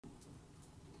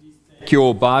Take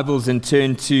your Bibles and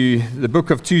turn to the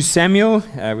book of 2 Samuel.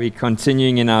 We're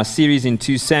continuing in our series in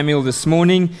 2 Samuel this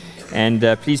morning, and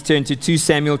please turn to 2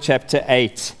 Samuel chapter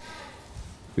 8.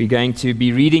 We're going to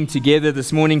be reading together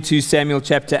this morning 2 Samuel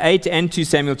chapter 8 and 2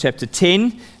 Samuel chapter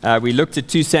 10. We looked at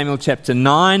 2 Samuel chapter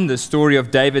 9, the story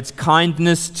of David's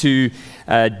kindness to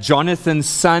Jonathan's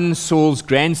son, Saul's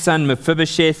grandson,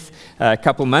 Mephibosheth, a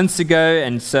couple months ago,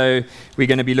 and so we're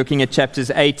going to be looking at chapters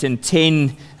 8 and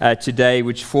 10 today,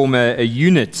 which form a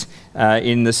unit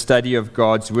in the study of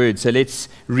God's Word. So let's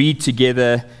read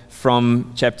together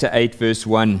from chapter 8, verse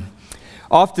 1.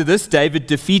 After this, David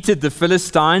defeated the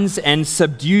Philistines and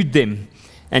subdued them,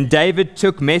 and David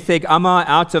took Metheg Ammah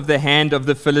out of the hand of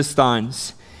the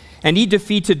Philistines. And he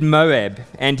defeated Moab,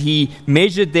 and he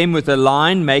measured them with a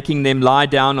line, making them lie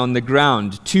down on the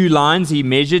ground. 2 lines he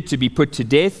measured to be put to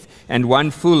death, and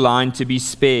 1 full line to be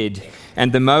spared.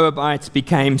 And the Moabites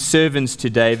became servants to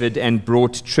David and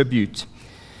brought tribute.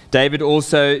 David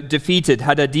also defeated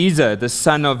Hadadezer, the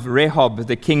son of Rehob,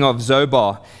 the king of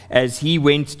Zobah, as he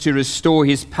went to restore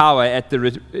his power at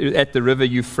the river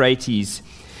Euphrates.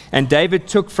 And David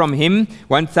took from him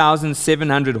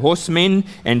 1,700 horsemen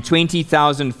and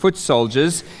 20,000 foot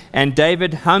soldiers, and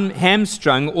David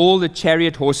hamstrung all the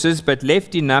chariot horses, but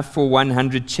left enough for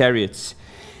 100 chariots.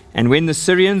 And when the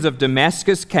Syrians of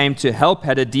Damascus came to help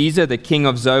Hadadezer, the king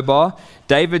of Zobah,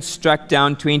 David struck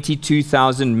down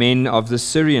 22,000 men of the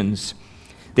Syrians.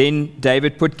 Then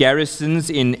David put garrisons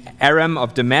in Aram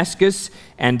of Damascus,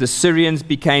 and the Syrians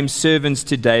became servants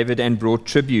to David and brought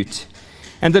tribute.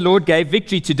 And the Lord gave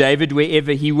victory to David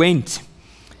wherever he went.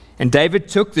 And David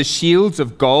took the shields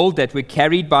of gold that were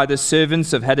carried by the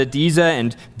servants of Hadadezer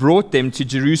and brought them to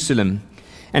Jerusalem.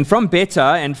 And from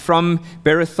Betah and from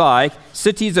Berothai,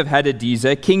 cities of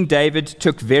Hadadezer, King David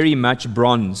took very much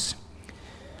bronze.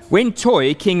 When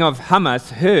Toi, king of Hamath,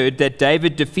 heard that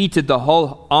David defeated the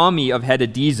whole army of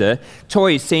Hadadezer,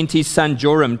 Toi sent his son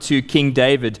Joram to King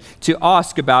David to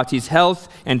ask about his health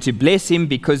and to bless him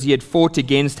because he had fought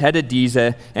against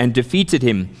Hadadezer and defeated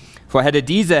him. For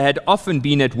Hadadezer had often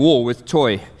been at war with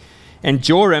Toi. And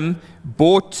Joram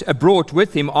brought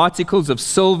with him articles of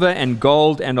silver and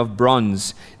gold and of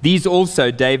bronze. These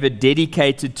also David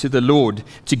dedicated to the Lord,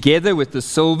 together with the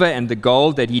silver and the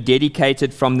gold that he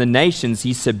dedicated from the nations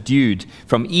he subdued,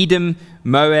 from Edom,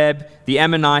 Moab, the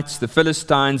Ammonites, the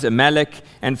Philistines, Amalek,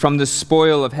 and from the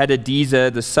spoil of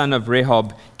Hadadezer, the son of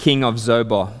Rehob, king of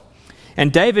Zobah.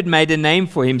 And David made a name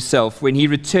for himself when he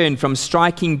returned from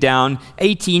striking down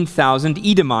 18,000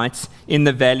 Edomites in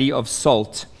the valley of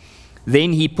Salt.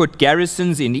 Then he put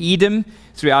garrisons in Edom.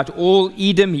 Throughout all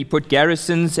Edom he put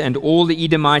garrisons, and all the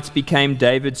Edomites became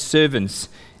David's servants.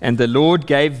 And the Lord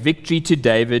gave victory to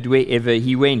David wherever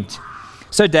he went.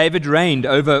 So David reigned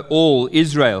over all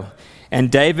Israel,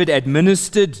 and David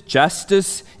administered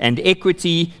justice and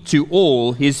equity to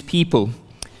all his people.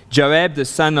 Joab, the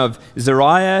son of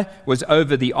Zeruiah, was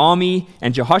over the army,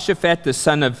 and Jehoshaphat, the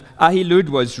son of Ahilud,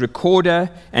 was recorder,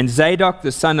 and Zadok,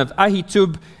 the son of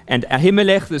Ahitub, and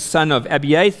Ahimelech, the son of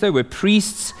Abiathar, were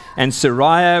priests, and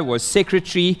Sariah was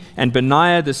secretary, and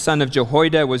Benaiah, the son of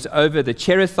Jehoiada, was over the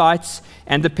Cherethites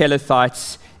and the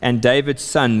Pelethites, and David's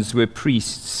sons were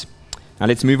priests. Now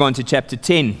let's move on to chapter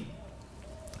 10.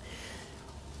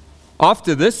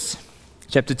 After this,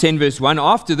 chapter 10, verse 1,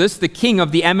 after this, the king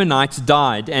of the Ammonites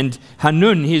died, and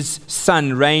Hanun, his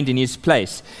son, reigned in his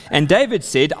place. And David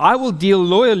said, I will deal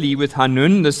loyally with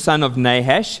Hanun, the son of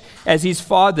Nahash, as his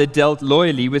father dealt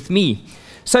loyally with me.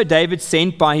 So David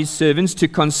sent by his servants to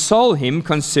console him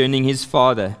concerning his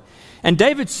father. And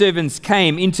David's servants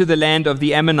came into the land of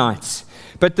the Ammonites.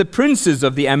 But the princes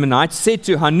of the Ammonites said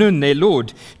to Hanun, their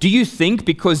lord, do you think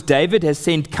because David has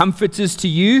sent comforters to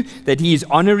you that he is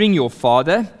honoring your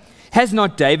father? Has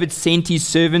not David sent his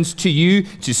servants to you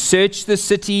to search the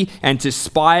city and to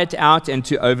spy it out and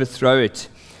to overthrow it?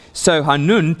 So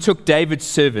Hanun took David's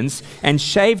servants and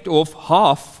shaved off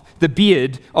half the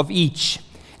beard of each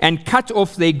and cut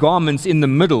off their garments in the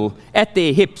middle at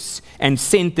their hips and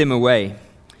sent them away.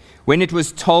 When it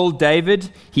was told David,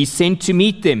 he sent to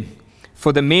meet them,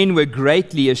 for the men were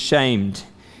greatly ashamed.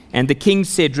 And the king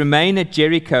said, remain at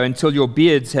Jericho until your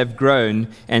beards have grown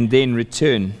and then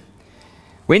return.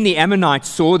 When the Ammonites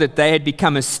saw that they had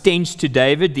become a stench to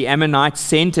David, the Ammonites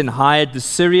sent and hired the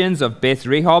Syrians of Beth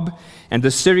Rehob and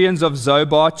the Syrians of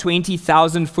Zobah,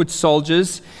 20,000 foot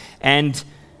soldiers, and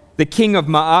the king of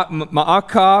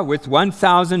Maacah with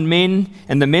 1,000 men,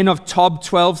 and the men of Tob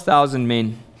 12,000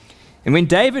 men. And when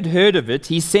David heard of it,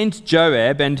 he sent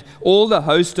Joab and all the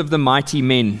host of the mighty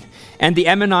men. And the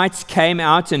Ammonites came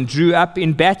out and drew up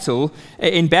in battle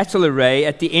array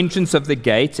at the entrance of the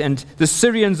gate. And the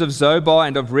Syrians of Zobah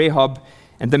and of Rehob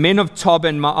and the men of Tob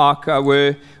and Maacah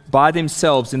were by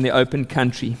themselves in the open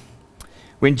country.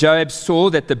 When Joab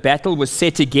saw that the battle was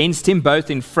set against him,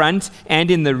 both in front and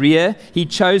in the rear, he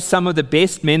chose some of the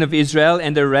best men of Israel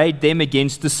and arrayed them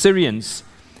against the Syrians.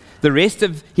 The rest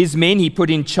of his men he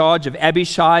put in charge of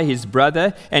Abishai, his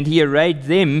brother, and he arrayed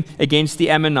them against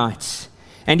the Ammonites.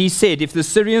 And he said, if the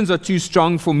Syrians are too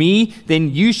strong for me,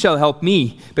 then you shall help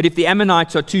me. But if the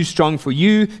Ammonites are too strong for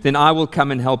you, then I will come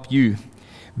and help you.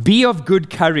 Be of good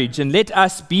courage, and let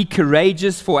us be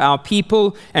courageous for our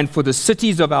people and for the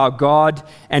cities of our God,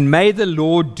 and may the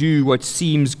Lord do what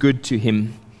seems good to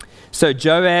him. So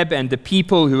Joab and the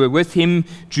people who were with him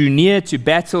drew near to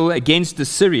battle against the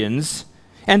Syrians,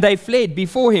 and they fled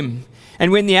before him.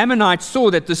 And when the Ammonites saw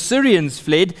that the Syrians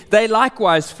fled, they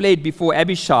likewise fled before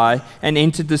Abishai and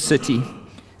entered the city.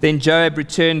 Then Joab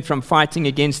returned from fighting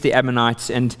against the Ammonites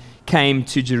and came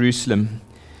to Jerusalem.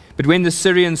 But when the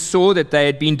Syrians saw that they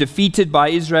had been defeated by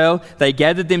Israel, they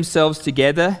gathered themselves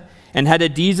together, and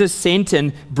Hadadezer sent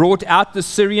and brought out the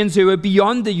Syrians who were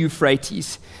beyond the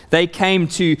Euphrates. They came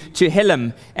to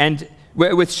Helam, and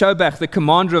with Shobach, the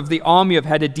commander of the army of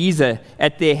Hadadezer,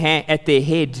 at their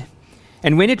head.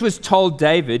 And when it was told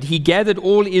David, he gathered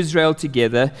all Israel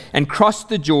together and crossed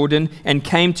the Jordan and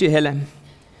came to Helam.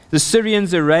 The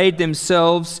Syrians arrayed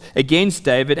themselves against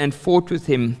David and fought with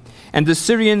him. And the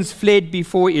Syrians fled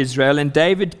before Israel, and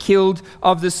David killed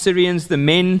of the Syrians the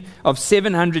men of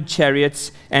 700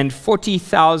 chariots and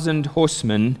 40,000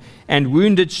 horsemen, and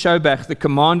wounded Shobach, the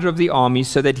commander of the army,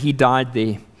 so that he died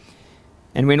there.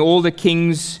 And when all the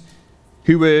kings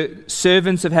who were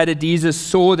servants of Hadadezer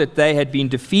saw that they had been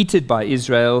defeated by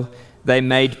Israel, they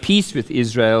made peace with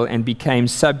Israel and became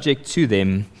subject to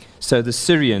them. So the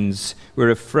Syrians were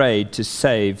afraid to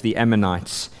save the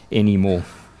Ammonites anymore.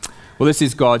 Well, this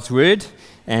is God's word,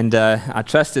 and I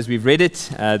trust as we've read it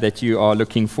that you are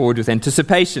looking forward with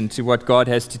anticipation to what God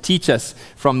has to teach us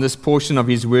from this portion of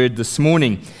his word this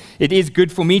morning. It is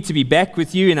good for me to be back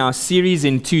with you in our series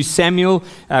in 2 Samuel.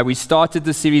 We started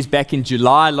the series back in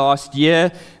July last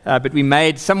year, but we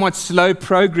made somewhat slow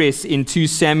progress in 2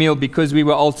 Samuel because we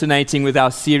were alternating with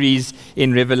our series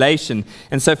in Revelation.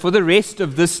 And so for the rest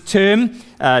of this term,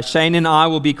 Shane and I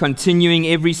will be continuing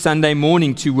every Sunday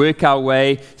morning to work our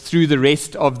way through the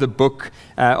rest of the book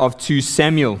of 2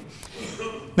 Samuel.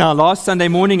 Now, last Sunday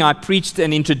morning, I preached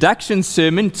an introduction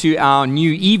sermon to our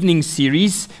new evening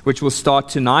series, which will start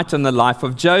tonight on the life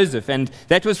of Joseph, and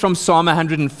that was from Psalm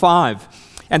 105.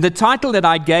 And the title that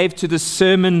I gave to the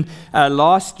sermon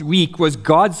last week was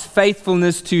God's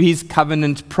Faithfulness to His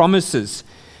Covenant Promises.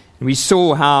 And we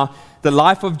saw how the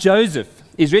life of Joseph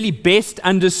is really best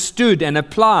understood and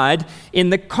applied in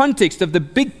the context of the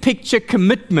big picture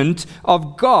commitment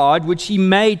of God, which he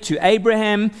made to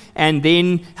Abraham, and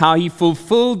then how he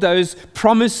fulfilled those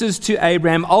promises to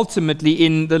Abraham ultimately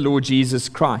in the Lord Jesus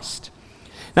Christ.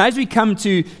 Now, as we come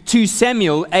to 2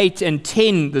 Samuel 8 and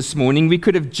 10 this morning, we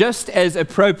could have just as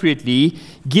appropriately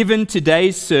given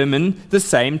today's sermon the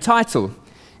same title,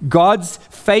 God's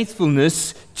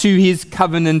Faithfulness to His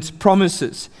Covenant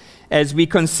Promises, as we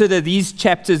consider these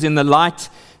chapters in the light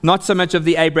not so much of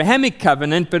the Abrahamic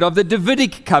covenant, but of the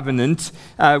Davidic covenant,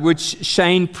 which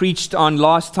Shane preached on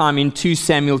last time in 2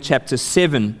 Samuel chapter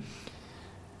 7.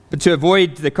 But to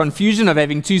avoid the confusion of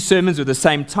having two sermons with the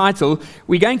same title,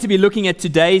 we're going to be looking at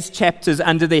today's chapters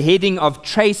under the heading of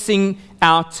Tracing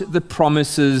Out the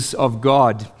Promises of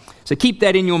God. So keep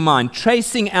that in your mind,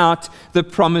 Tracing Out the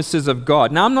Promises of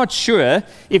God. Now, I'm not sure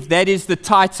if that is the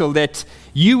title that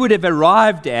you would have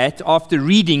arrived at after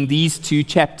reading these two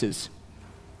chapters.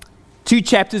 Two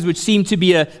chapters which seem to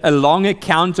be a long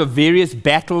account of various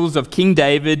battles of King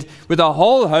David with a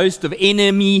whole host of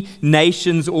enemy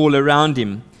nations all around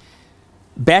him.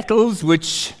 Battles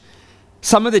which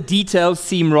some of the details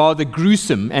seem rather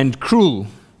gruesome and cruel,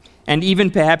 and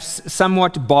even perhaps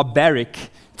somewhat barbaric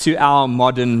to our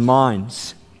modern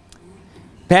minds.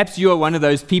 Perhaps you are one of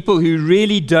those people who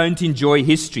really don't enjoy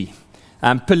history.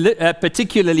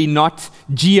 Particularly not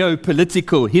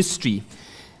geopolitical history.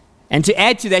 And to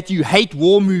add to that, you hate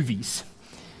war movies.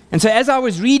 And so as I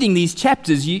was reading these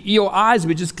chapters, your eyes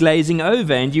were just glazing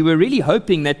over, and you were really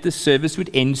hoping that the service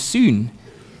would end soon.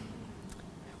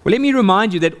 Well, let me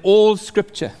remind you that all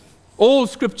Scripture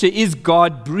is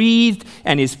God-breathed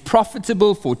and is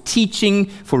profitable for teaching,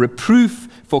 for reproof,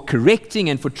 for correcting,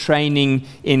 and for training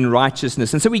in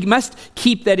righteousness. And so we must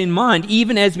keep that in mind,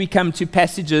 even as we come to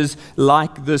passages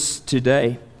like this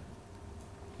today.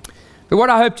 But what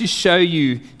I hope to show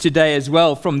you today as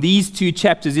well from these two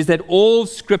chapters is that all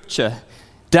Scripture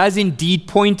does indeed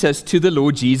point us to the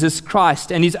Lord Jesus Christ,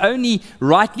 and is only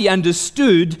rightly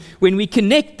understood when we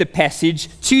connect the passage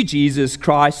to Jesus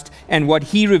Christ and what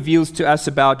he reveals to us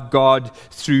about God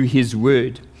through his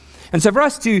word. And so for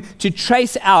us to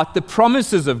trace out the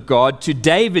promises of God to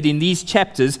David in these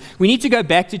chapters, we need to go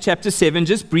back to chapter 7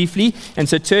 just briefly. And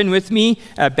so turn with me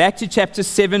back to chapter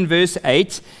 7, verse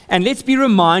 8, and let's be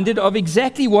reminded of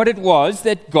exactly what it was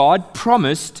that God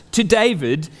promised to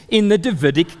David in the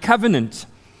Davidic covenant.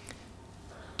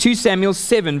 2 Samuel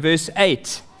 7, verse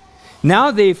 8.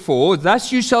 Now therefore,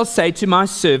 thus you shall say to my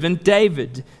servant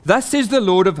David, thus says the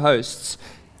Lord of hosts,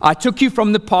 I took you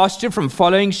from the pasture, from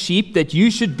following sheep, that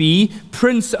you should be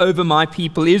prince over my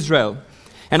people Israel.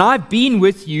 And I've been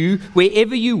with you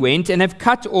wherever you went, and have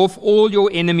cut off all your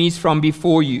enemies from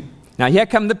before you. Now here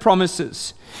come the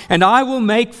promises. And I will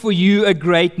make for you a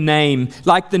great name,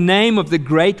 like the name of the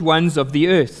great ones of the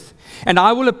earth. And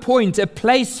I will appoint a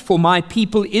place for my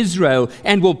people Israel,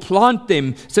 and will plant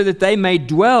them so that they may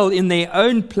dwell in their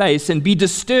own place and be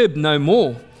disturbed no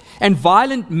more. And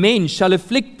violent men shall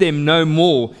afflict them no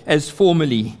more as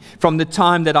formerly, from the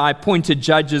time that I appointed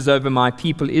judges over my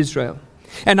people Israel.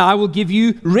 And I will give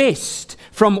you rest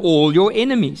from all your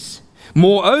enemies.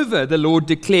 Moreover, the Lord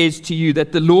declares to you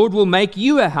that the Lord will make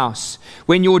you a house.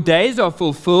 When your days are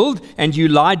fulfilled and you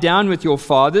lie down with your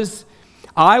fathers,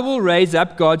 I will raise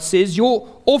up, God says, your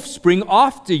offspring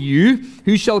after you,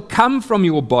 who shall come from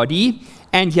your body.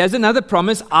 And here's another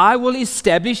promise, I will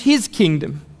establish his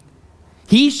kingdom.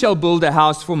 He shall build a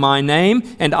house for my name,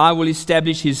 and I will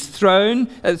establish his throne,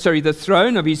 the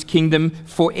throne of his kingdom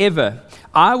forever.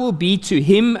 I will be to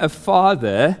him a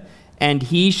father, and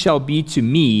he shall be to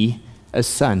me a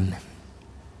son.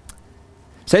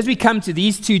 So as we come to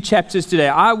these two chapters today,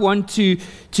 I want to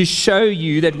show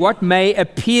you that what may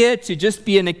appear to just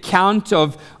be an account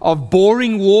of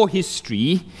boring war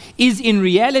history is in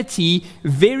reality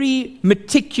very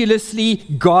meticulously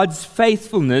God's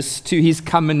faithfulness to his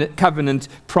covenant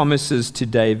promises to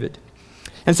David.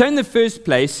 And so in the first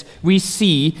place, we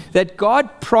see that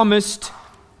God promised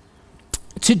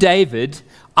to David,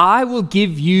 I will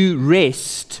give you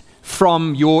rest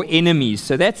from your enemies.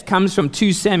 So that comes from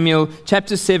 2 Samuel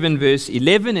chapter 7 verse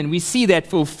 11, and we see that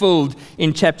fulfilled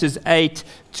in chapters 8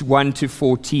 to 1 to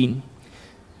 14.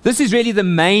 This is really the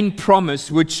main promise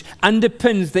which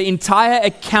underpins the entire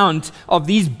account of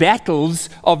these battles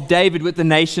of David with the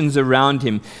nations around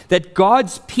him. That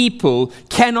God's people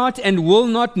cannot and will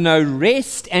not know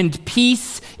rest and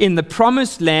peace in the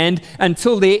promised land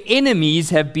until their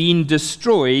enemies have been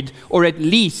destroyed, or at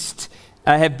least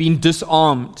have been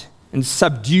disarmed and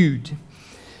subdued.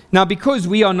 Now, because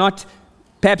we are not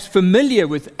perhaps familiar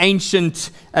with ancient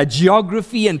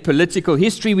geography and political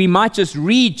history, we might just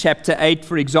read chapter 8,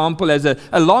 for example, as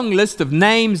a long list of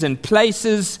names and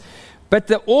places. But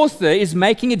the author is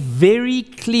making it very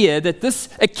clear that this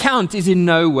account is in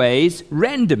no ways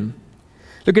random.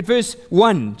 Look at verse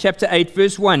 1, chapter 8,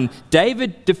 verse 1.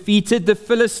 David defeated the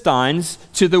Philistines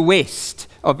to the west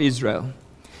of Israel.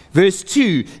 Verse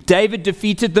 2, David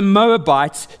defeated the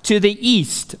Moabites to the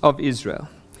east of Israel.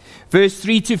 Verse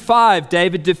 3 to 5,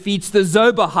 David defeats the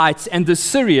Zobahites and the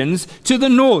Syrians to the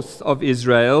north of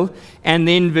Israel. And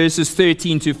then verses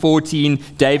 13 to 14,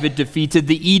 David defeated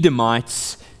the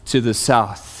Edomites to the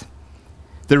south.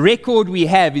 The record we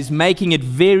have is making it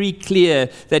very clear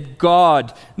that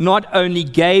God not only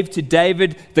gave to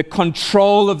David the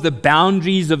control of the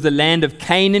boundaries of the land of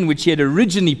Canaan, which he had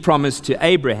originally promised to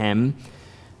Abraham,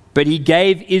 but he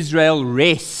gave Israel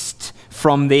rest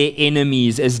from their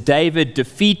enemies as David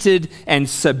defeated and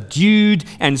subdued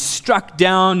and struck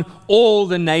down all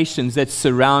the nations that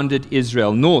surrounded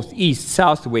Israel, north, east,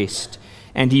 south, west,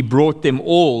 and he brought them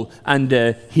all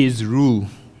under his rule.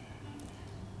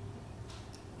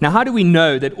 Now, how do we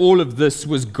know that all of this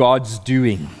was God's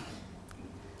doing?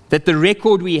 That the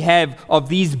record we have of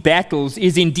these battles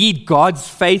is indeed God's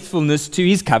faithfulness to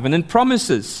his covenant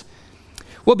promises?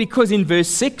 Well, because in verse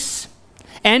 6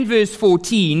 and verse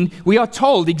 14, we are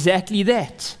told exactly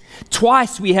that.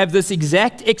 Twice we have this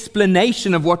exact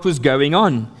explanation of what was going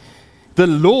on. The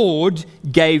Lord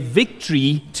gave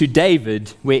victory to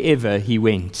David wherever he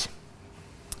went.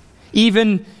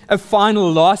 Even a final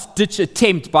last-ditch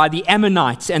attempt by the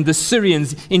Ammonites and the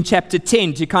Syrians in chapter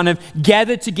 10 to kind of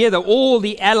gather together all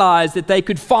the allies that they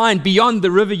could find beyond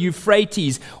the river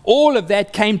Euphrates. All of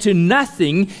that came to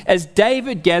nothing as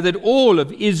David gathered all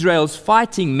of Israel's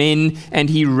fighting men, and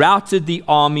he routed the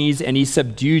armies and he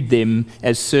subdued them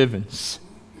as servants.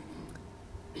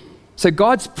 So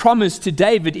God's promise to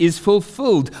David is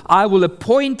fulfilled. I will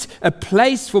appoint a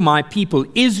place for my people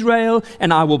Israel,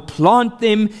 and I will plant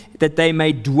them that they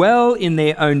may dwell in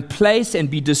their own place and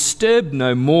be disturbed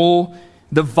no more.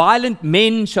 The violent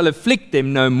men shall afflict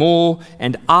them no more,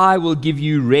 and I will give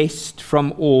you rest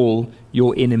from all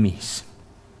your enemies.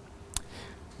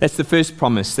 That's the first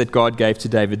promise that God gave to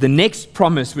David. The next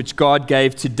promise which God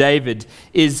gave to David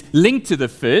is linked to the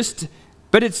first,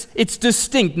 but it's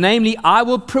distinct. Namely, I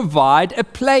will provide a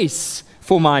place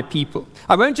for my people.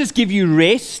 I won't just give you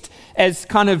rest as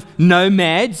kind of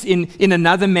nomads in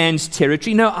another man's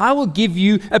territory. No, I will give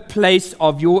you a place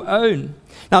of your own.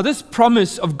 Now, this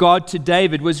promise of God to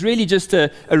David was really just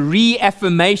a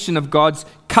reaffirmation of God's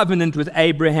covenant with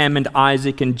Abraham and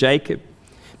Isaac and Jacob.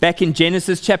 Back in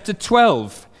Genesis chapter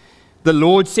 12, the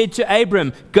Lord said to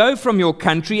Abram, "Go from your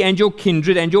country and your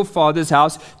kindred and your father's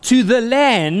house to the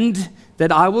land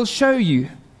that I will show you."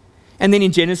 And then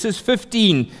in Genesis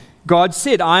 15, God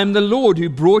said, "I am the Lord who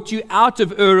brought you out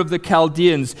of Ur of the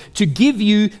Chaldeans to give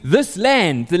you this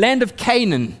land, the land of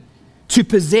Canaan, to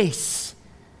possess."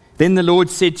 Then the Lord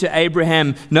said to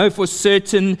Abraham, "Know for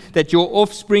certain that your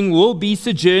offspring will be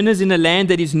sojourners in a land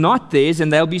that is not theirs,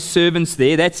 and they'll be servants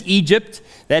there." That's Egypt.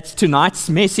 That's tonight's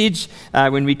message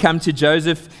when we come to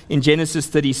Joseph in Genesis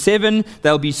 37.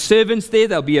 They'll be servants there.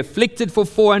 They'll be afflicted for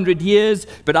 400 years,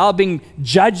 but I'll bring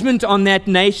judgment on that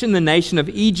nation, the nation of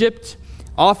Egypt.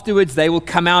 Afterwards, they will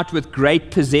come out with great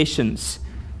possessions.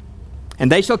 And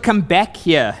they shall come back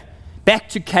here, back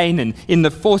to Canaan in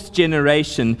the 4th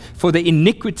generation, for the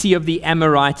iniquity of the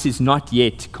Amorites is not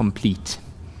yet complete.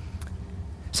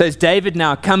 So as David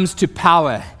now comes to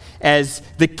power as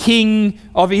the king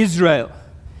of Israel,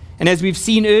 and as we've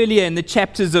seen earlier in the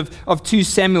chapters of 2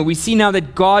 Samuel, we see now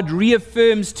that God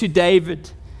reaffirms to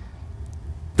David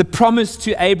the promise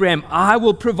to Abraham, "I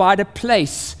will provide a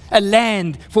place, a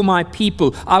land for my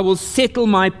people. I will settle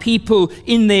my people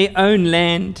in their own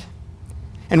land."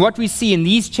 And what we see in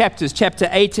these chapters, chapter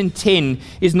 8 and 10,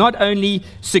 is not only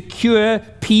secure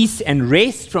peace and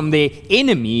rest from their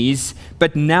enemies,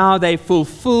 but now they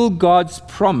fulfill God's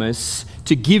promise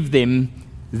to give them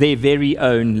their very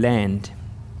own land.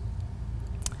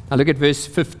 Now look at verse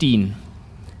 15,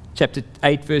 chapter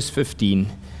 8, verse 15.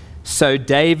 So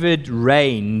David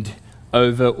reigned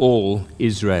over all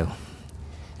Israel,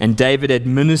 and David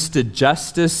administered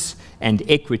justice and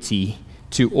equity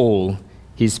to all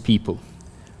his people.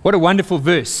 What a wonderful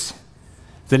verse.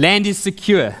 The land is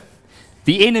secure.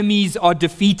 The enemies are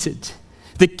defeated.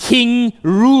 The king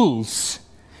rules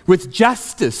with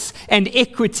justice and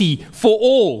equity for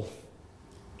all.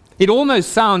 It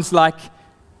almost sounds like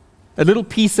a little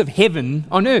piece of heaven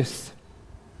on earth.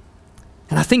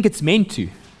 And I think it's meant to.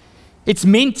 It's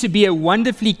meant to be a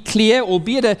wonderfully clear,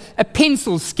 albeit a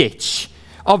pencil sketch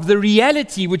of the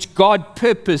reality which God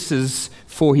purposes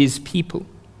for his people.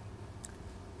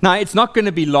 Now, it's not going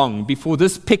to be long before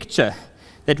this picture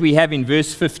that we have in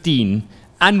verse 15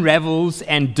 unravels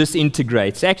and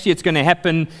disintegrates. Actually, it's going to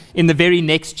happen in the very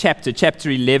next chapter, chapter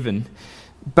 11.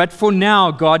 But for now,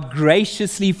 God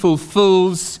graciously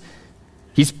fulfills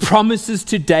his promises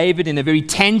to David in a very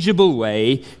tangible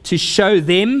way to show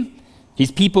them, his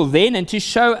people then, and to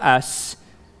show us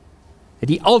that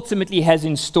he ultimately has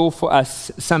in store for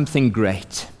us something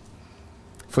great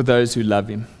for those who love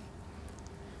him.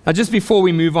 Now, just before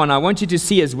we move on, I want you to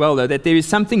see as well, though, that there is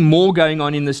something more going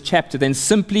on in this chapter than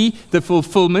simply the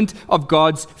fulfillment of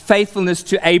God's faithfulness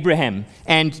to Abraham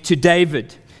and to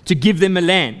David, to give them a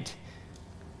land,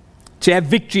 to have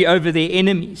victory over their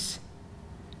enemies.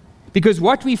 Because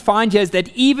what we find here is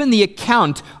that even the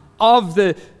account of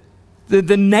the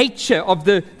nature of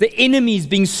the enemies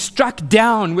being struck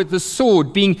down with the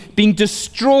sword, being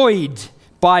destroyed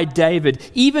by David,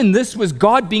 even this was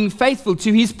God being faithful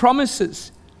to his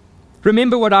promises.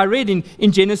 Remember what I read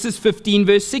in Genesis 15,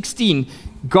 verse 16.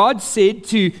 God said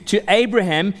to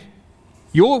Abraham,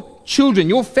 your children,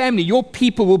 your family, your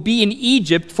people will be in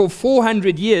Egypt for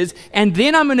 400 years, and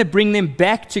then I'm going to bring them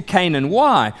back to Canaan.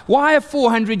 Why? Why a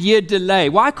 400-year delay?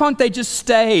 Why can't they just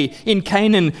stay in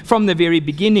Canaan from the very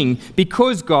beginning?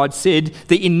 Because God said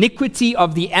the iniquity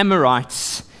of the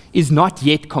Amorites is not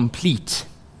yet complete.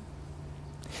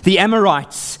 The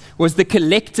Amorites was the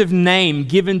collective name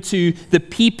given to the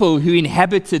people who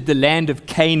inhabited the land of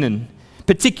Canaan,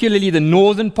 particularly the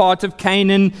northern part of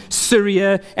Canaan,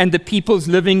 Syria, and the peoples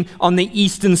living on the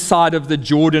eastern side of the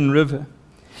Jordan River.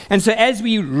 And so as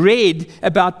we read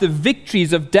about the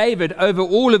victories of David over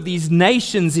all of these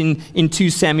nations in 2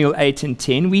 Samuel 8 and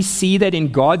 10, we see that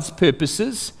in God's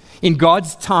purposes, In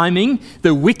God's timing,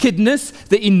 the wickedness,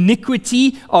 the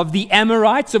iniquity of the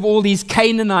Amorites, of all these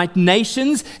Canaanite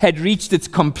nations, had reached its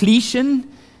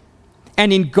completion.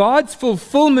 And in God's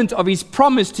fulfillment of his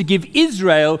promise to give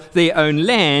Israel their own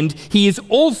land, he is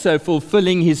also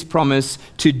fulfilling his promise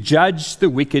to judge the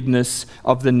wickedness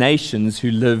of the nations who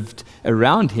lived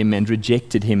around him and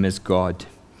rejected him as God.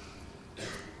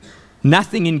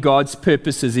 Nothing in God's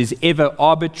purposes is ever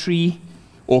arbitrary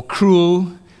or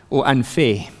cruel or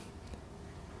unfair,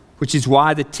 which is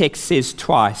why the text says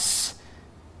twice,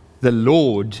 the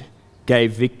Lord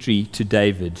gave victory to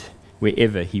David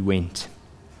wherever he went.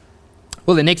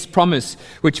 Well, the next promise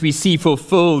which we see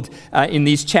fulfilled in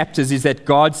these chapters is that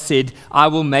God said, I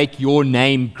will make your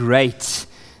name great,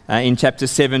 in chapter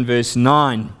 7, verse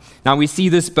 9. Now, we see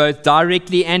this both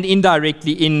directly and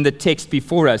indirectly in the text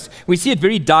before us. We see it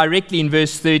very directly in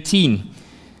verse 13,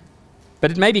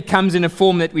 but it maybe comes in a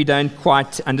form that we don't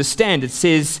quite understand. It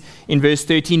says in verse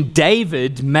 13,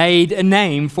 David made a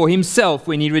name for himself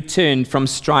when he returned from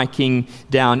striking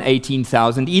down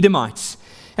 18,000 Edomites.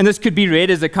 And this could be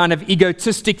read as a kind of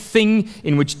egotistic thing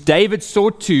in which David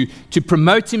sought to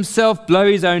promote himself, blow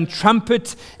his own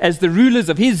trumpet, as the rulers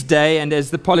of his day and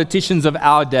as the politicians of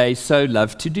our day so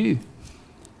love to do.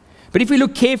 But if we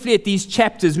look carefully at these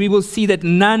chapters, we will see that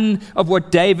none of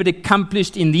what David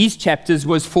accomplished in these chapters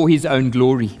was for his own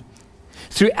glory.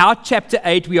 Throughout chapter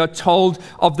 8, we are told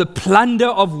of the plunder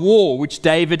of war which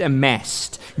David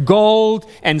amassed. Gold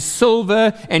and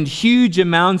silver and huge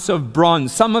amounts of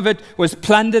bronze. Some of it was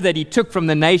plunder that he took from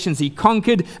the nations he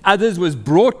conquered. Others was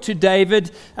brought to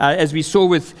David, as we saw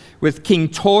with King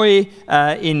Toi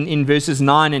in verses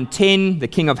 9 and 10, the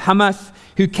king of Hamath,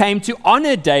 who came to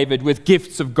honor David with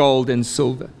gifts of gold and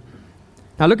silver.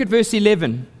 Now look at verse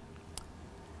 11.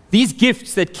 These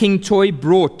gifts that King Toi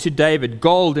brought to David,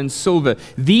 gold and silver,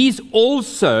 these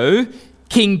also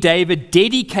King David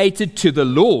dedicated to the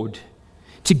Lord,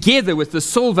 together with the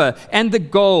silver and the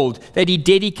gold that he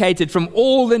dedicated from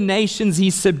all the nations he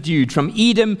subdued, from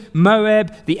Edom,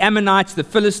 Moab, the Ammonites, the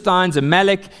Philistines,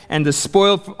 Amalek, and the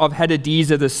spoil of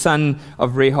Hadadezer, the son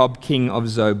of Rehob, king of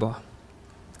Zobah.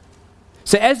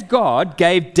 So as God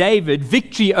gave David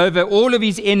victory over all of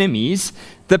his enemies,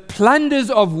 the plunders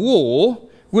of war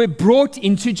were brought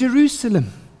into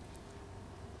Jerusalem.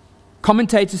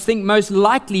 Commentators think most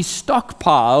likely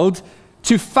stockpiled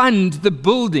to fund the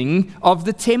building of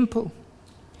the temple.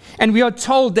 And we are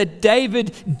told that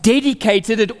David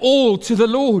dedicated it all to the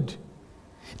Lord.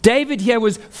 David here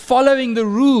was following the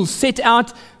rules set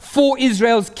out for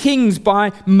Israel's kings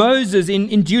by Moses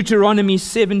in Deuteronomy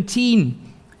 17.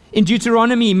 In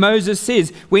Deuteronomy, Moses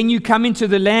says, when you come into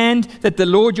the land that the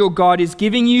Lord your God is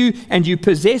giving you, and you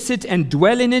possess it and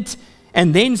dwell in it,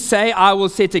 and then say, I will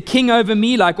set a king over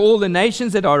me like all the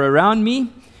nations that are around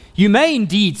me, you may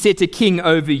indeed set a king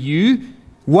over you,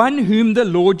 one whom the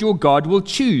Lord your God will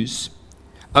choose.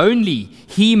 Only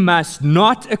he must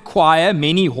not acquire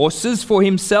many horses for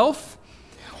himself,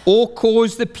 or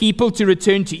cause the people to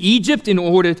return to Egypt in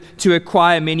order to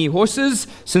acquire many horses,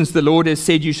 since the Lord has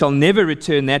said, you shall never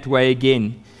return that way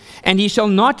again. And he shall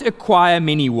not acquire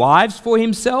many wives for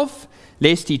himself,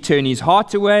 lest he turn his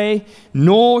heart away,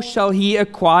 nor shall he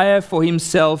acquire for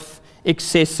himself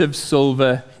excessive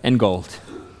silver and gold.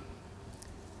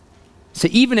 So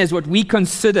even as what we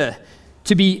consider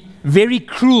to be very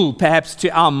cruel, perhaps to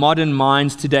our modern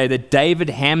minds today, that David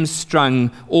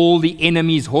hamstrung all the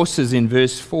enemy's horses in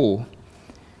verse 4,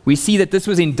 we see that this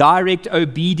was in direct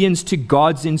obedience to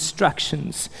God's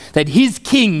instructions, that his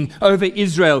king over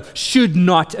Israel should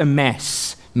not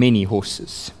amass many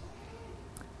horses.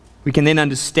 We can then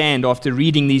understand, after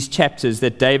reading these chapters,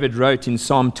 that David wrote in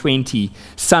Psalm 20,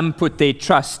 some put their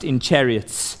trust in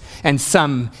chariots and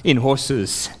some in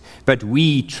horses, but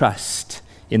we trust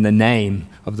in the name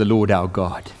of the Lord our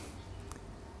God.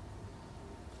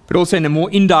 But also in a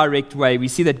more indirect way, we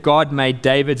see that God made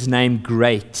David's name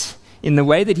great in the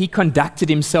way that he conducted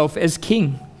himself as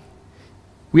king.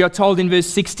 We are told in verse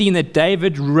 16 that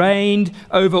David reigned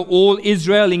over all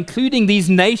Israel, including these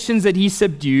nations that he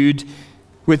subdued,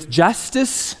 with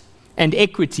justice and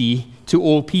equity to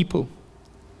all people.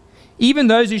 Even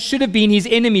those who should have been his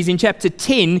enemies, in chapter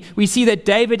 10, we see that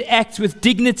David acts with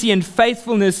dignity and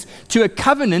faithfulness to a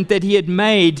covenant that he had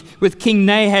made with King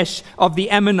Nahash of the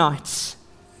Ammonites.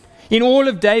 In all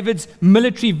of David's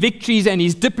military victories and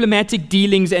his diplomatic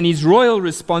dealings and his royal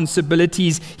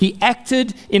responsibilities, he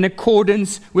acted in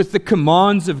accordance with the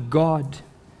commands of God.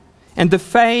 And the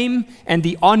fame and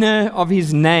the honor of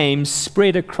his name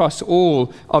spread across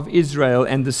all of Israel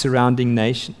and the surrounding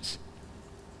nations.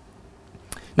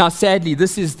 Now, sadly,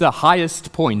 this is the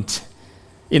highest point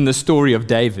in the story of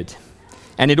David.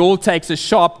 And it all takes a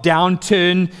sharp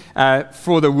downturn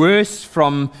for the worse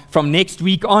from next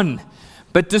week on.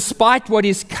 But despite what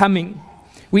is coming,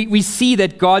 we see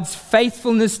that God's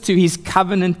faithfulness to his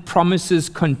covenant promises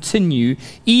continue,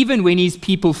 even when his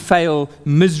people fail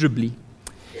miserably.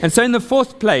 And so in the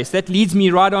fourth place, that leads me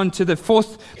right on to the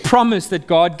fourth promise that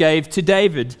God gave to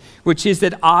David, which is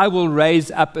that I will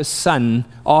raise up a son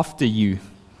after you.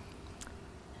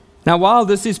 Now, while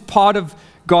this is part of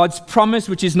God's promise,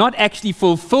 which is not actually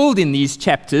fulfilled in these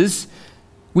chapters,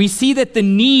 we see that the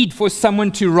need for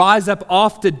someone to rise up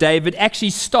after David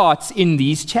actually starts in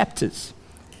these chapters.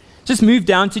 Just move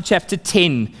down to chapter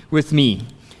 10 with me.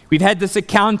 We've had this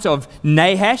account of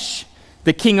Nahash,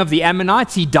 the king of the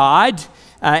Ammonites. He died.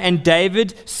 And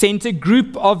David sent a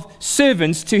group of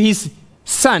servants to his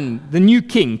son, the new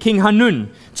king, King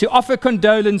Hanun, to offer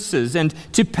condolences and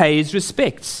to pay his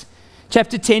respects.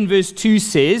 Chapter 10, verse 2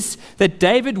 says that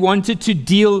David wanted to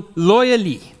deal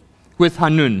loyally with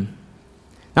Hanun.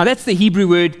 Now, that's the Hebrew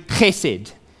word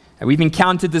chesed. We've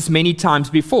encountered this many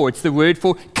times before. It's the word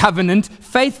for covenant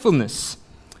faithfulness.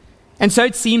 And so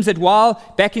it seems that while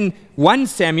back in 1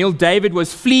 Samuel, David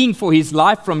was fleeing for his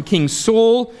life from King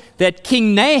Saul, that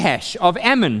King Nahash of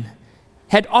Ammon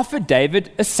had offered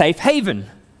David a safe haven.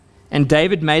 And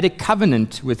David made a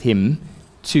covenant with him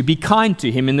to be kind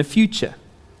to him in the future.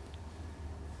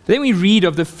 Then we read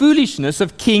of the foolishness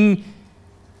of King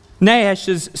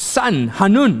Nahash's son,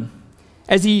 Hanun,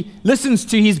 as he listens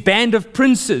to his band of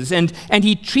princes and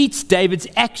he treats David's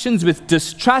actions with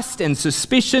distrust and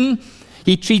suspicion.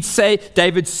 He treats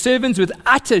David's servants with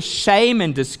utter shame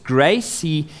and disgrace.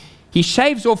 He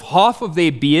shaves off half of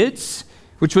their beards,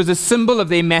 which was a symbol of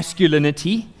their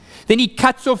masculinity. Then he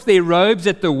cuts off their robes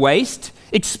at the waist,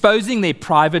 exposing their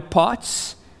private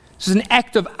parts. This is an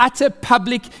act of utter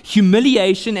public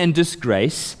humiliation and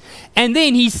disgrace. And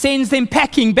then he sends them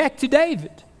packing back to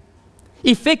David,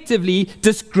 effectively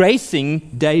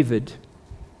disgracing David.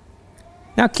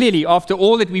 Now, clearly, after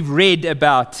all that we've read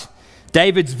about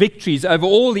David's victories over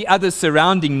all the other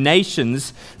surrounding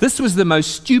nations, this was the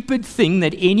most stupid thing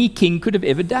that any king could have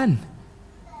ever done,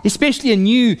 especially a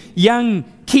new young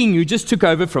king who just took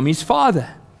over from his father.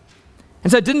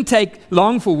 And so it didn't take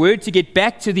long for word to get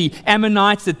back to the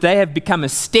Ammonites that they have become a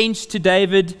stench to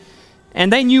David,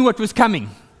 and they knew what was coming.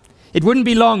 It wouldn't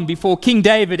be long before King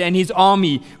David and his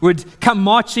army would come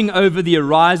marching over the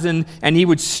horizon, and he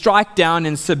would strike down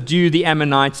and subdue the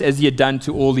Ammonites as he had done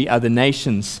to all the other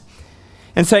nations.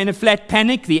 And so in a flat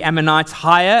panic, the Ammonites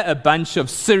hire a bunch of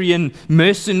Syrian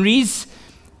mercenaries,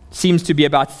 seems to be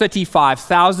about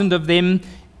 35,000 of them,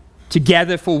 to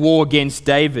gather for war against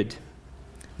David.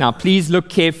 Now, please look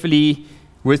carefully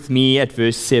with me at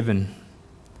verse 7.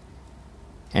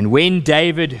 And when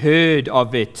David heard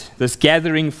of it, this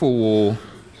gathering for war,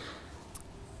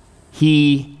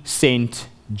 he sent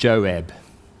Joab.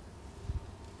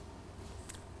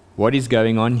 What is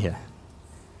going on here?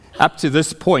 Up to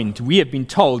this point, we have been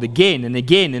told again and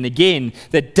again and again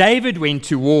that David went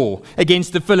to war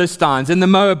against the Philistines and the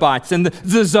Moabites and the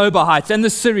Zobahites and the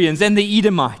Syrians and the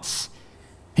Edomites.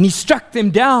 And he struck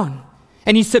them down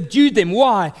and he subdued them.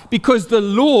 Why? Because the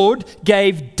Lord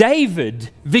gave David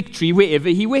victory wherever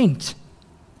he went.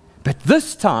 But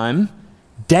this time,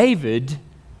 David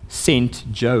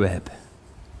sent Joab.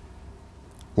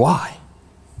 Why?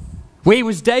 Where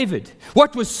was David?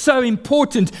 What was so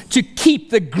important to keep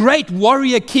the great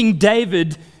warrior King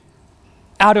David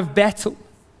out of battle,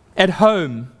 at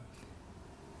home?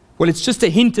 Well, it's just a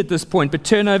hint at this point, but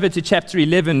turn over to chapter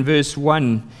 11, verse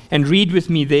 1, and read with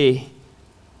me there.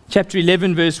 Chapter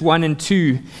 11, verse 1 and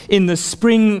 2. In the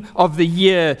spring of the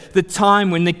year, the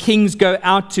time when the kings go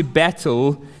out to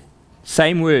battle,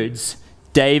 same words,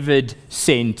 David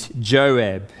sent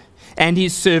Joab and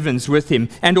his servants with him,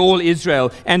 and all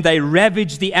Israel, and they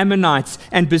ravaged the Ammonites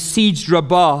and besieged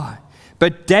Rabbah.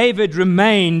 But David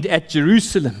remained at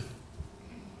Jerusalem.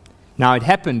 Now it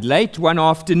happened late one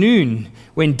afternoon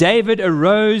when David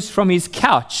arose from his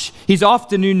couch, his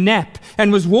afternoon nap,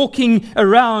 and was walking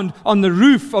around on the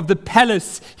roof of the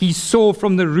palace. He saw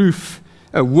from the roof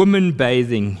a woman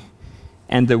bathing,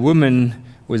 and the woman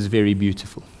was very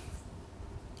beautiful.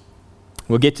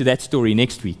 We'll get to that story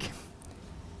next week.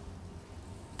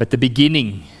 But the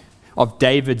beginning of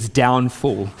David's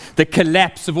downfall, the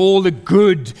collapse of all the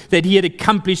good that he had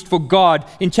accomplished for God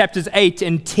in chapters 8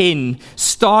 and 10,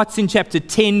 starts in chapter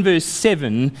 10, verse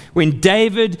 7, when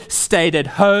David stayed at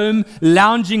home,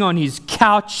 lounging on his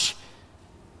couch,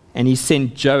 and he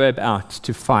sent Joab out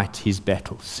to fight his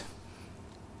battles.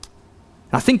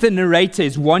 I think the narrator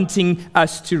is wanting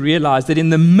us to realize that in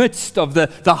the midst of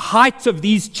the height of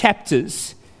these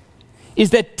chapters,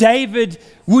 is that David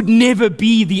would never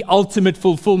be the ultimate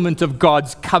fulfillment of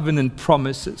God's covenant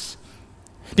promises.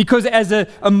 Because as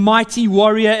a mighty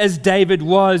warrior as David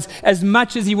was, as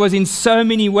much as he was in so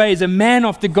many ways a man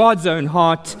after God's own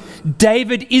heart,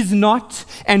 David is not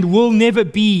and will never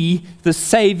be the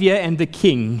Savior and the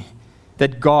King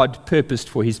that God purposed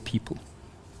for his people.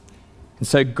 And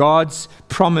so God's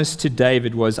promise to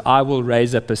David was, I will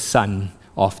raise up a son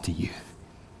after you.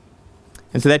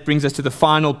 And so that brings us to the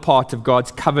final part of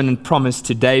God's covenant promise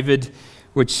to David,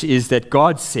 which is that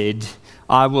God said,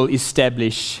 I will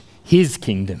establish his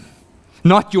kingdom.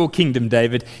 Not your kingdom,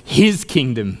 David, his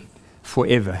kingdom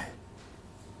forever.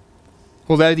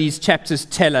 Although these chapters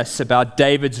tell us about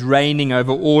David's reigning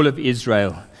over all of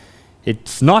Israel,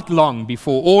 it's not long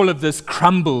before all of this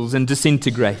crumbles and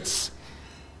disintegrates.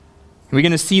 We're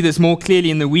going to see this more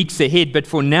clearly in the weeks ahead, but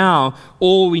for now,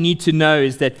 all we need to know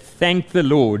is that, thank the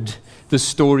Lord, the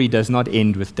story does not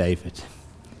end with David.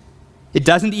 It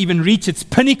doesn't even reach its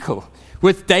pinnacle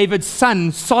with David's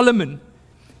son, Solomon.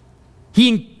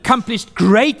 He accomplished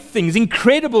great things,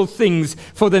 incredible things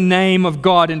for the name of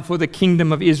God and for the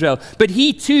kingdom of Israel. But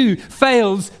he too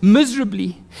fails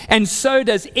miserably, and so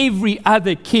does every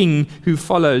other king who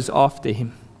follows after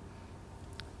him.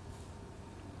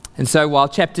 And so while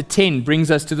chapter 10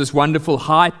 brings us to this wonderful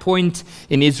high point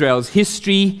in Israel's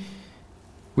history,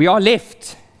 we are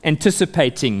left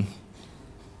anticipating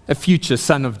a future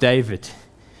son of David.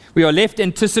 We are left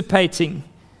anticipating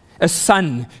a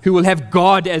son who will have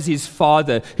God as his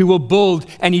father, who will build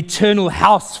an eternal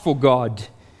house for God,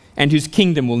 and whose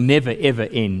kingdom will never, ever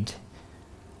end.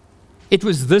 It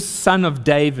was this son of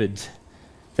David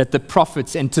that the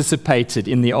prophets anticipated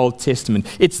in the Old Testament.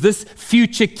 It's this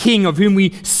future king of whom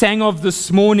we sang of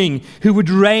this morning, who would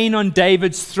reign on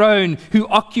David's throne, who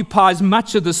occupies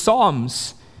much of the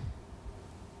Psalms.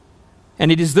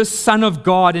 And it is this Son of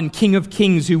God and King of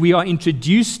Kings who we are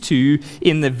introduced to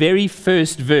in the very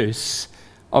first verse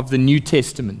of the New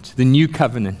Testament, the New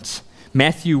Covenant.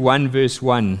 Matthew 1 verse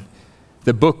 1,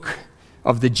 the book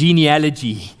of the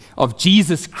genealogy of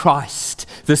Jesus Christ,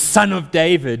 the Son of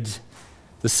David,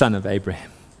 the son of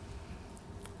Abraham.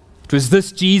 It was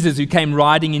this Jesus who came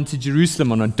riding into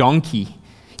Jerusalem on a donkey,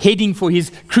 heading for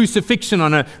his crucifixion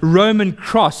on a Roman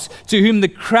cross, to whom the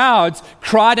crowds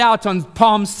cried out on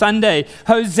Palm Sunday,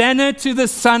 Hosanna to the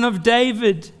Son of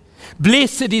David.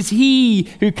 Blessed is he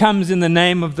who comes in the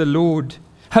name of the Lord.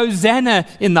 Hosanna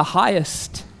in the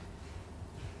highest.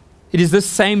 It is this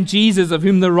same Jesus of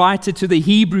whom the writer to the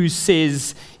Hebrews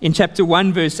says in chapter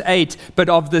 1 verse 8, but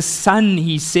of the Son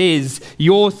he says,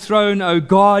 your throne, O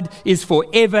God, is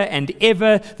forever and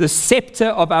ever. The scepter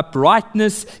of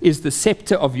uprightness is the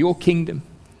scepter of your kingdom.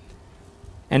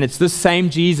 And it's this same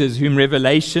Jesus whom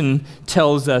Revelation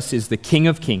tells us is the King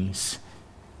of Kings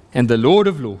and the Lord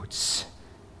of Lords.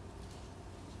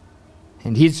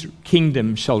 And his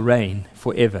kingdom shall reign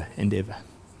forever and ever.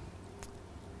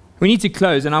 We need to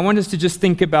close, and I want us to just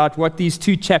think about what these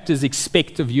two chapters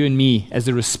expect of you and me as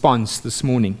a response this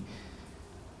morning.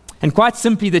 And quite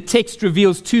simply, the text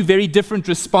reveals two very different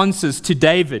responses to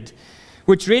David,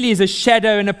 which really is a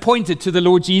shadow and a pointer to the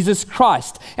Lord Jesus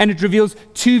Christ. And it reveals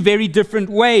two very different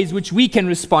ways which we can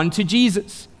respond to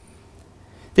Jesus.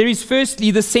 There is firstly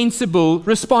the sensible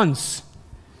response,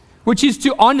 which is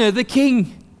to honor the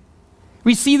king.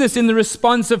 We see this in the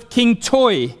response of King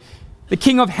Toi, the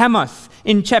king of Hamath,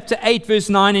 in chapter 8, verse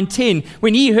 9 and 10,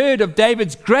 when he heard of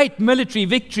David's great military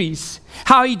victories,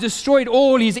 how he destroyed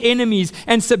all his enemies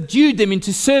and subdued them into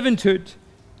servanthood.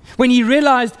 When he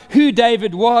realized who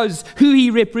David was, who he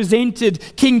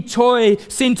represented, King Toi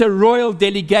sent a royal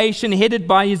delegation headed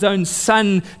by his own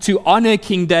son to honor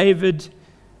King David,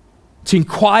 to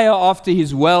inquire after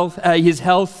his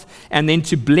health, and then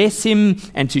to bless him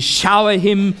and to shower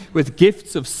him with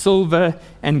gifts of silver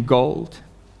and gold.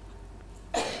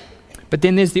 But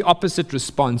then there's the opposite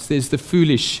response. There's the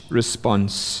foolish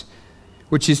response,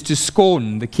 which is to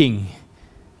scorn the king,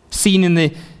 seen in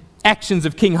the actions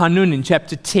of King Hanun in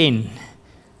chapter 10.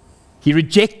 He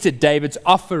rejected David's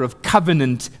offer of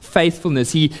covenant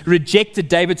faithfulness. He rejected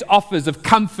David's offers of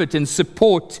comfort and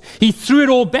support. He threw it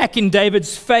all back in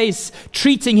David's face,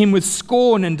 treating him with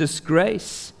scorn and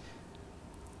disgrace.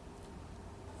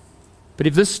 But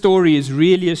if this story is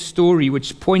really a story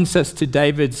which points us to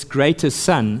David's greatest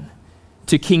son,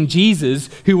 to King Jesus,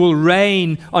 who will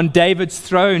reign on David's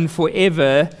throne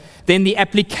forever, then the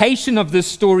application of this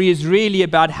story is really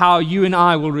about how you and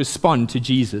I will respond to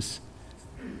Jesus.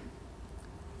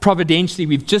 Providentially,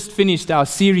 we've just finished our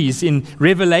series in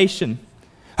Revelation,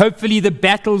 Hopefully the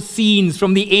battle scenes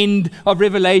from the end of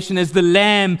Revelation as the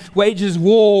Lamb wages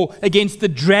war against the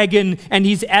dragon and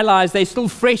his allies, they're still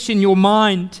fresh in your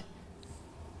mind.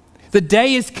 The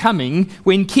day is coming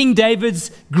when King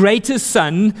David's greatest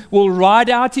son will ride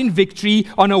out in victory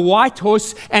on a white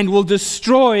horse and will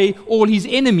destroy all his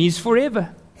enemies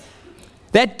forever.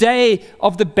 That day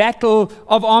of the battle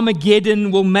of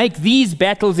Armageddon will make these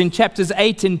battles in chapters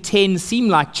 8 and 10 seem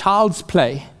like child's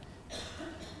play.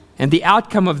 And the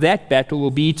outcome of that battle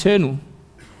will be eternal.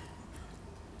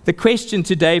 The question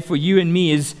today for you and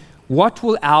me is, what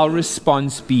will our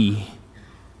response be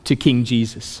to King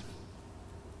Jesus?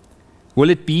 Will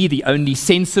it be the only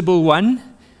sensible one,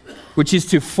 which is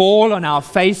to fall on our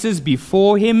faces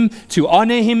before him, to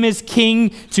honor him as king,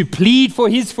 to plead for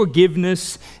his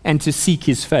forgiveness, and to seek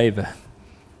his favor?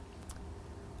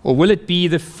 Or will it be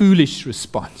the foolish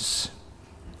response,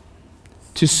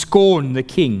 to scorn the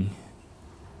king,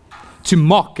 to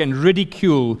mock and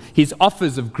ridicule his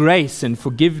offers of grace and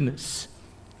forgiveness,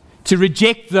 to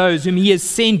reject those whom he has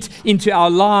sent into our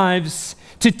lives,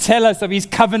 to tell us of his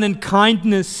covenant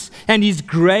kindness and his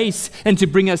grace, and to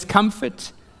bring us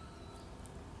comfort?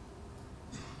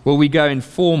 Will we go and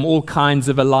form all kinds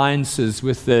of alliances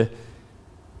with the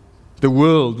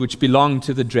world which belong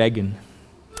to the dragon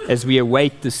as we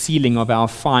await the sealing of our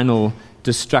final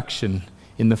destruction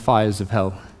in the fires of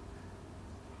hell?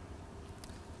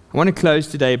 I want to close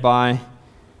today by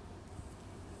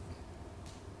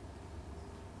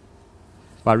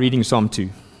reading Psalm 2.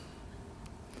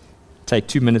 Take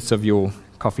 2 minutes of your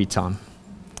coffee time.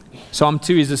 Psalm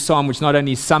 2 is a psalm which not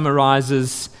only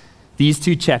summarizes these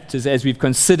 2 chapters as we've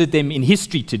considered them in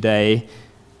history today,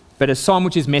 but a psalm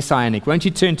which is messianic. Won't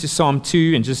you turn to Psalm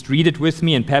 2 and just read it with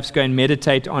me and perhaps go and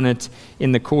meditate on it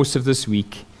in the course of this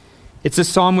week? It's a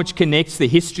psalm which connects the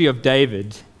history of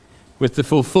David with the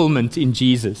fulfillment in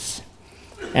Jesus.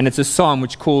 And it's a psalm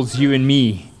which calls you and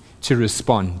me to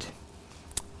respond.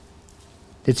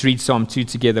 Let's read Psalm 2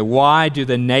 together. Why do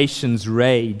the nations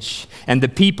rage and the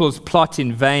peoples plot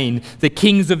in vain? The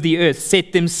kings of the earth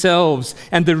set themselves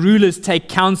and the rulers take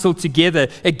counsel together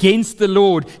against the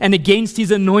Lord and against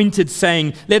his anointed,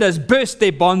 saying, let us burst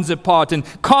their bonds apart and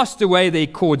cast away their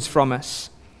cords from us.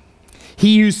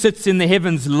 He who sits in the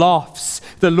heavens laughs.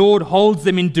 The Lord holds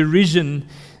them in derision.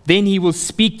 Then he will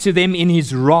speak to them in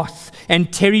his wrath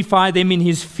and terrify them in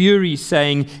his fury,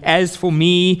 saying, as for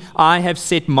me, I have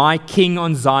set my king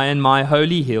on Zion, my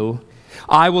holy hill.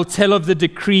 I will tell of the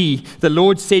decree. The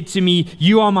Lord said to me,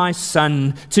 you are my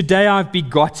son. Today I've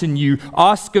begotten you.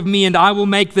 Ask of me, and I will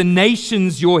make the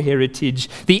nations your heritage,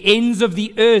 the ends of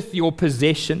the earth your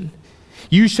possession.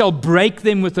 You shall break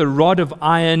them with a rod of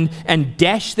iron and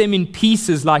dash them in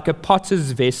pieces like a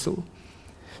potter's vessel.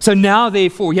 So now,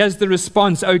 therefore, here's the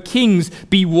response. O kings,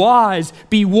 be wise,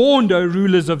 be warned, O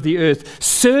rulers of the earth.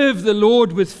 Serve the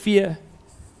Lord with fear.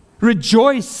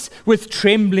 Rejoice with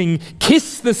trembling.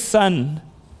 Kiss the Son.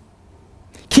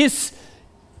 Kiss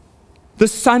the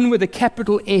Son with a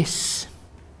capital S.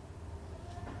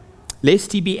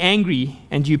 Lest he be angry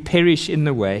and you perish in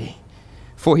the way,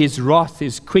 for his wrath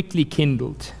is quickly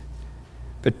kindled.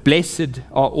 But blessed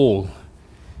are all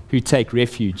who take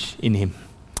refuge in him.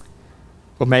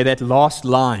 Well, may that last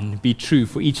line be true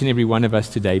for each and every one of us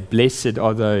today. Blessed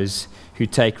are those who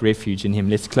take refuge in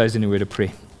him. Let's close in a word of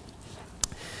prayer.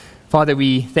 Father,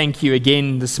 we thank you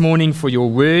again this morning for your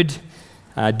word,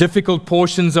 difficult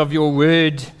portions of your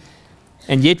word,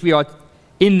 and yet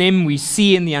in them we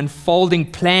see in the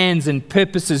unfolding plans and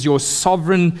purposes your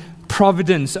sovereign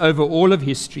providence over all of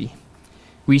history.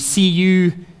 We see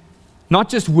you not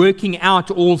just working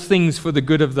out all things for the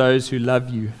good of those who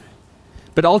love you,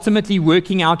 but ultimately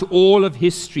working out all of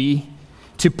history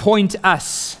to point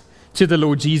us to the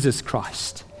Lord Jesus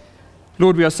Christ.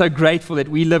 Lord, we are so grateful that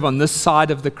we live on this side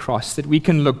of the cross, that we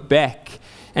can look back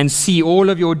and see all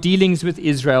of your dealings with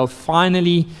Israel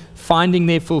finally finding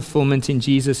their fulfillment in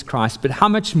Jesus Christ. But how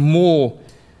much more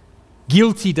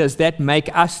guilty does that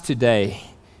make us today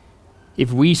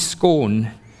if we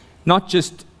scorn not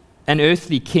just an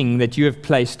earthly king that you have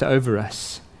placed over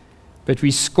us, but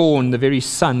we scorn the very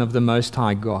Son of the Most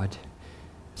High God.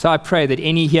 So I pray that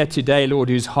any here today, Lord,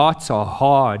 whose hearts are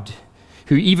hard,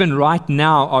 who even right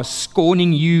now are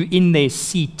scorning you in their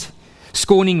seat,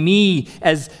 scorning me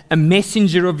as a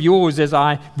messenger of yours as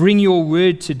I bring your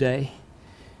word today,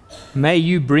 may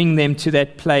you bring them to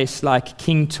that place like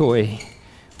King Toy,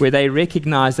 where they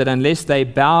recognize that unless they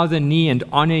bow the knee and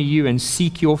honor you and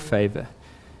seek your favor,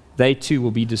 they too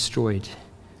will be destroyed.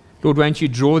 Lord, won't you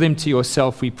draw them to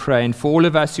yourself, we pray. And for all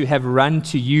of us who have run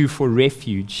to you for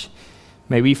refuge,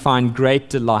 may we find great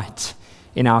delight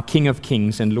in our King of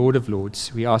Kings and Lord of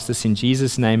Lords. We ask this in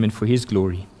Jesus' name and for his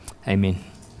glory. Amen.